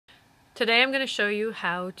Today I'm going to show you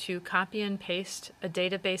how to copy and paste a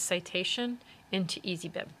database citation into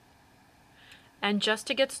EasyBib. And just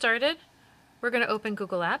to get started, we're going to open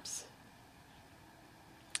Google Apps,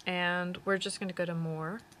 and we're just going to go to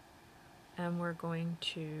More, and we're going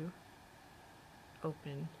to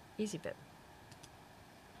open EasyBib.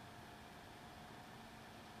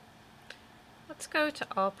 Let's go to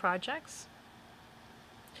All Projects.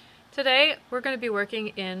 Today we're going to be working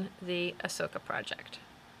in the Ahsoka project.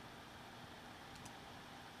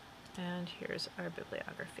 And here's our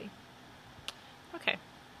bibliography. Okay,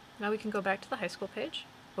 now we can go back to the high school page,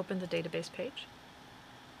 open the database page,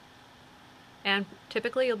 and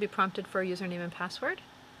typically you'll be prompted for a username and password.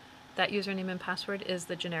 That username and password is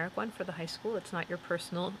the generic one for the high school. It's not your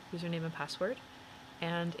personal username and password.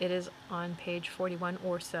 And it is on page 41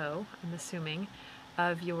 or so, I'm assuming,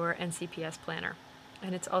 of your NCPS planner.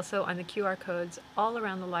 And it's also on the QR codes all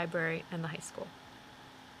around the library and the high school.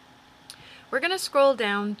 We're going to scroll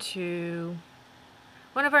down to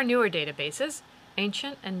one of our newer databases,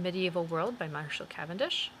 Ancient and Medieval World by Marshall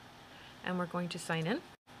Cavendish, and we're going to sign in.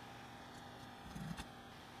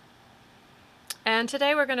 And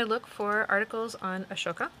today we're going to look for articles on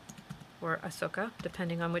Ashoka, or Ahsoka,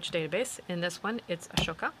 depending on which database. In this one, it's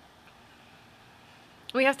Ashoka.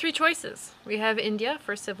 We have three choices. We have India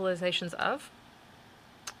for Civilizations of,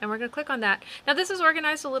 and we're going to click on that. Now this is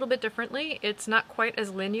organized a little bit differently. It's not quite as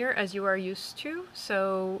linear as you are used to,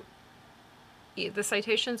 so the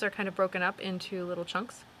citations are kind of broken up into little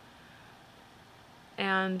chunks.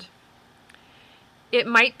 And it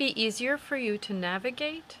might be easier for you to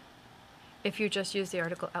navigate if you just use the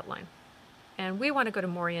article outline. And we want to go to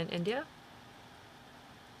Mauryan, India.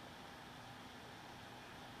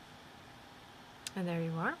 And there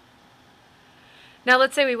you are. Now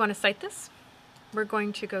let's say we want to cite this. We're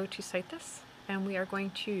going to go to cite this, and we are going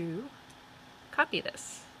to copy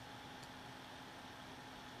this.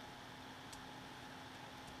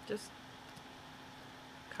 Just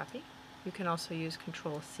copy. You can also use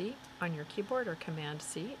Control-C on your keyboard or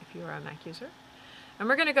Command-C if you are a Mac user. And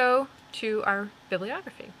we're going to go to our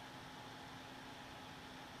bibliography.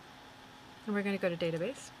 And we're going to go to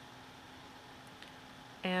Database.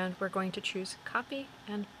 And we're going to choose Copy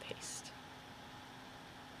and Paste.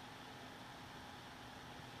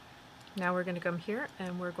 Now we're going to come here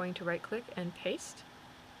and we're going to right-click and paste.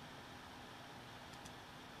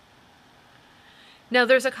 Now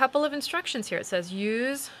there's a couple of instructions here. It says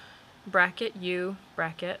use bracket U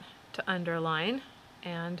bracket to underline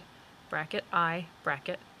and bracket I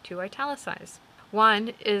bracket to italicize.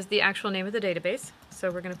 One is the actual name of the database,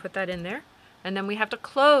 so we're going to put that in there, and then we have to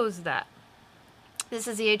close that. This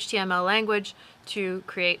is the HTML language to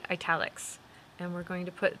create italics, and we're going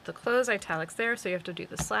to put the close italics there, so you have to do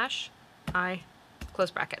the slash I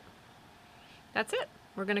close bracket. That's it.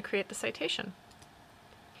 We're going to create the citation.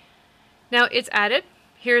 Now it's added.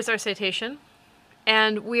 Here's our citation,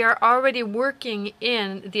 and we are already working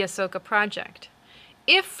in the Ahsoka project.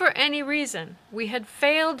 If for any reason we had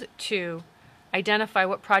failed to identify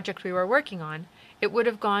what project we were working on, it would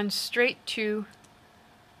have gone straight to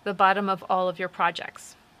the bottom of all of your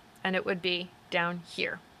projects, and it would be down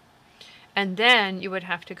here. And then you would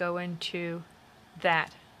have to go into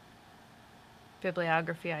that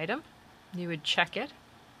bibliography item. You would check it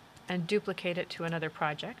and duplicate it to another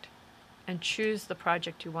project and choose the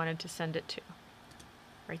project you wanted to send it to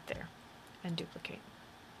right there and duplicate.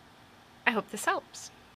 I hope this helps.